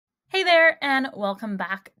there, and welcome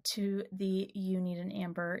back to the You Need an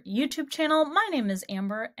Amber YouTube channel. My name is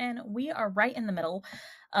Amber, and we are right in the middle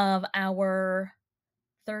of our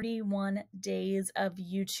 31 days of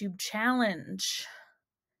YouTube challenge.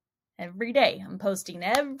 Every day, I'm posting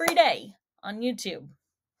every day on YouTube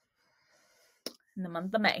in the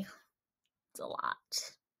month of May. It's a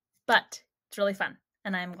lot, but it's really fun,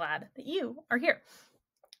 and I'm glad that you are here.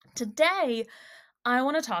 Today, I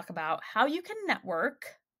want to talk about how you can network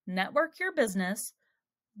your business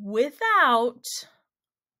without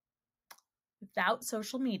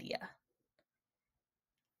social media.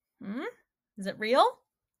 Is it real?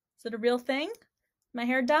 Is it a real thing? My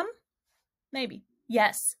hair dumb? Maybe.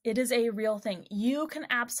 Yes, it is a real thing. You can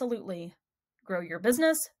absolutely grow your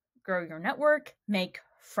business, grow your network, make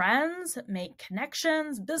friends, make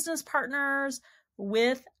connections, business partners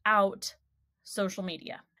without social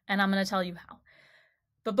media. And I'm going to tell you how.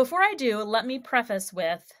 But before I do, let me preface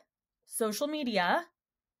with social media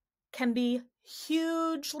can be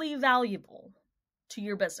hugely valuable to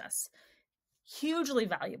your business. Hugely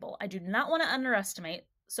valuable. I do not want to underestimate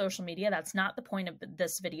social media. That's not the point of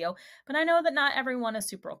this video. But I know that not everyone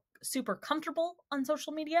is super comfortable on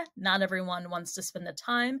social media. Not everyone wants to spend the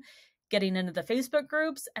time getting into the Facebook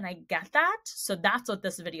groups, and I get that. So that's what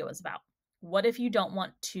this video is about. What if you don't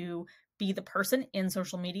want to be the person in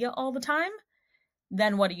social media all the time?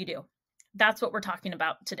 Then what do? That's what we're talking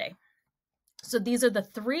about today. So these are the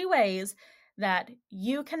 3 ways that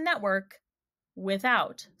you can network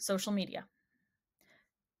without social media.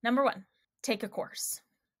 Number 1, take a course.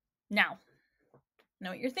 Now, I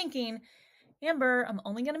know what you're thinking. Amber, I'm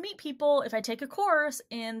only going to meet people if I take a course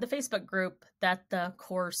in the Facebook group that the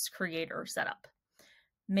course creator set up.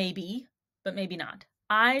 Maybe, but maybe not.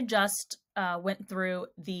 I just went through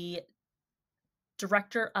the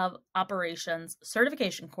Director of Operations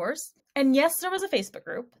certification course. And yes, there was a Facebook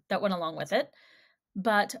group that went along with it,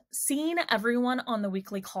 but seeing everyone on the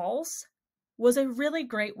weekly calls was a really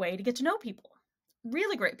great way to get to know people.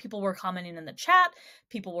 Really great. People were commenting in the chat.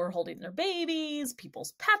 People were holding their babies.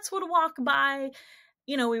 People's pets would walk by.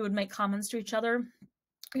 You know, we would make comments to each other.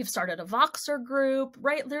 We've started a Voxer group,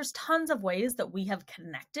 right? There's tons of ways that we have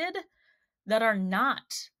connected that are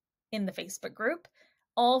not in the Facebook group,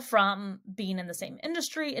 all from being in the same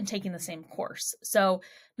industry and taking the same course. So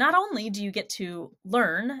not only do you get to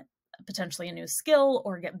learn potentially a new skill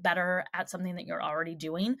or get better at something that you're already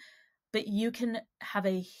doing, but you can have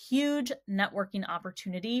a huge networking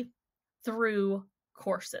opportunity through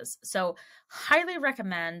courses. So highly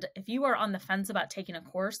recommend, if you are on the fence about taking a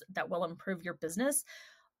course that will improve your business,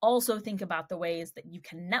 also think about the ways that you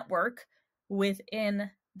can network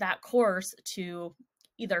within that course to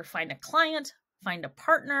either find a client, find a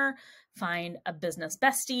partner, find a business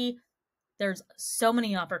bestie. There's so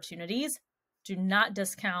many opportunities. Do not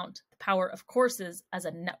discount the power of courses as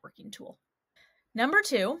a networking tool. Number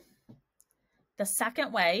 2, the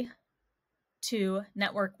second way to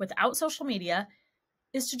network without social media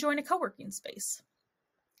is to join a co-working space.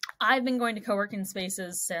 I've been going to co-working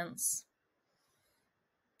spaces since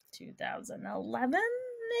 2011,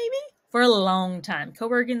 maybe? For a long time.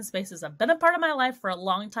 Co-working spaces have been a part of my life for a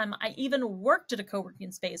long time. I even worked at a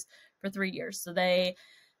co-working space for 3 years. So they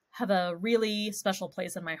have a really special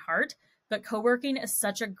place in my heart. But co-working is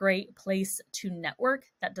such a great place to network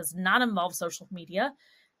that does not involve social media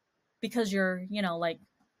because you're, like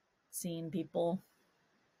seeing people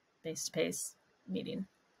face to face, meeting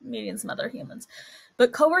some other humans.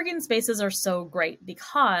 But co-working spaces are so great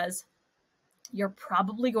because you're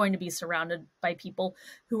probably going to be surrounded by people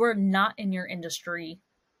who are not in your industry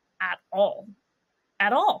at all.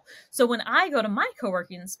 So when I go to my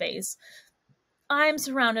co-working space, I'm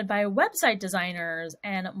surrounded by website designers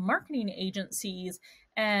and marketing agencies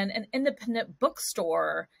and an independent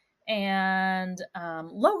bookstore and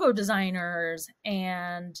logo designers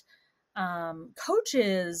and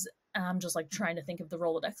coaches. I'm just trying to think of the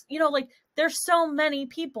Rolodex. There's so many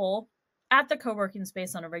people at the co-working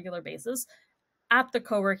space on a regular basis, at the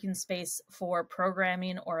co-working space for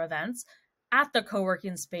programming or events, at the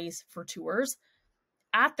co-working space for tours,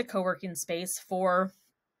 at the co-working space for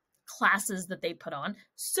classes that they put on.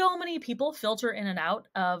 So many people filter in and out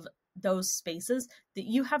of those spaces that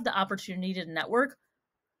you have the opportunity to network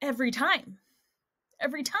every time.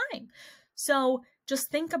 So just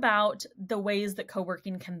think about the ways that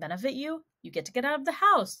co-working can benefit you. You get to get out of the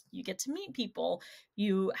house. You get to meet people.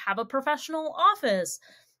 You have a professional office.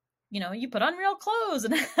 You put on real clothes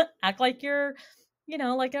and act like you're,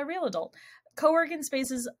 like a real adult. Co-working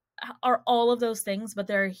spaces are all of those things, but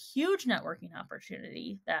they're a huge networking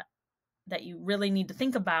opportunity that you really need to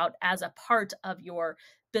think about as a part of your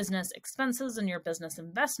business expenses and your business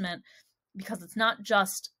investment because it's not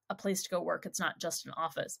just a place to go work. It's not just an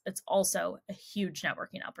office. It's also a huge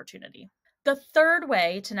networking opportunity. The third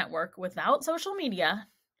way to network without social media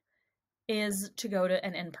is to go to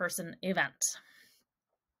an in-person event.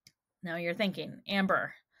 Now you're thinking,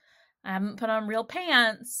 Amber, I haven't put on real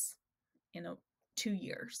pants in 2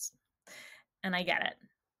 years. And I get it.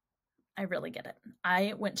 I really get it.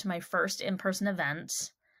 I went to my first in-person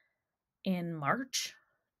event in March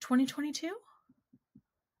 2022,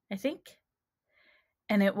 I think.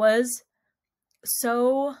 And it was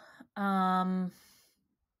so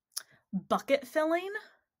bucket filling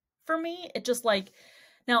for me. It just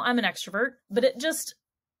now I'm an extrovert, but it just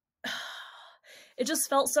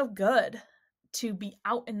felt so good to be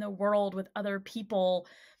out in the world with other people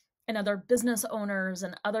and other business owners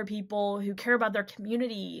and other people who care about their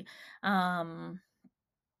community.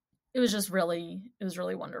 It was really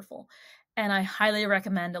wonderful. And I highly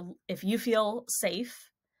recommend, if you feel safe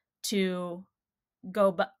to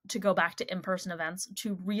go back to in-person events,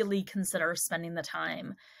 to really consider spending the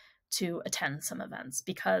time to attend some events,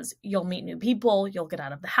 because you'll meet new people, you'll get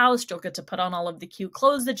out of the house, you'll get to put on all of the cute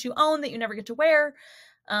clothes that you own that you never get to wear.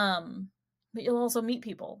 But you'll also meet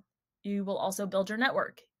people. You will also build your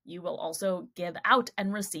network. You will also give out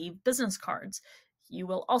and receive business cards. You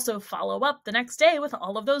will also follow up the next day with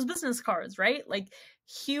all of those business cards, right? Like,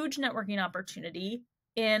 huge networking opportunity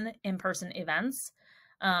in in-person events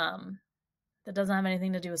that doesn't have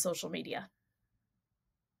anything to do with social media.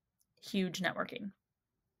 Huge networking.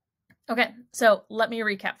 Okay, so let me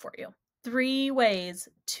recap for you. 3 ways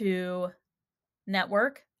to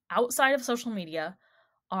network outside of social media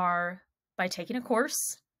are by taking a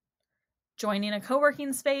course, joining a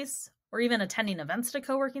co-working space, or even attending events at a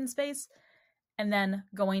co-working space, and then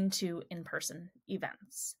going to in-person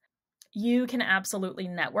events. You can absolutely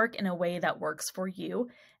network in a way that works for you.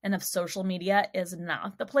 And if social media is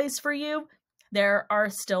not the place for you, there are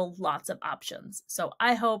still lots of options. So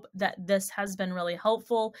I hope that this has been really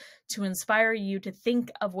helpful to inspire you to think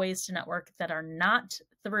of ways to network that are not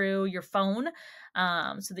through your phone,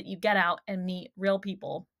 so that you get out and meet real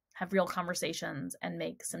people, have real conversations, and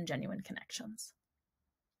make some genuine connections.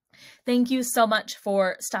 Thank you so much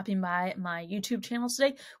for stopping by my YouTube channel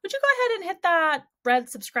today. Would you go ahead and hit that red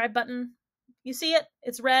subscribe button? You see it?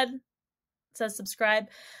 It's red. It says subscribe.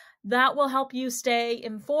 That will help you stay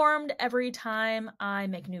informed every time I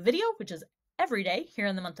make a new video, which is every day here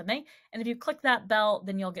in the month of May. And if you click that bell,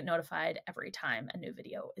 then you'll get notified every time a new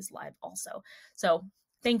video is live also. So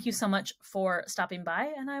thank you so much for stopping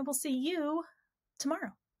by, and I will see you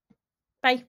tomorrow. Bye.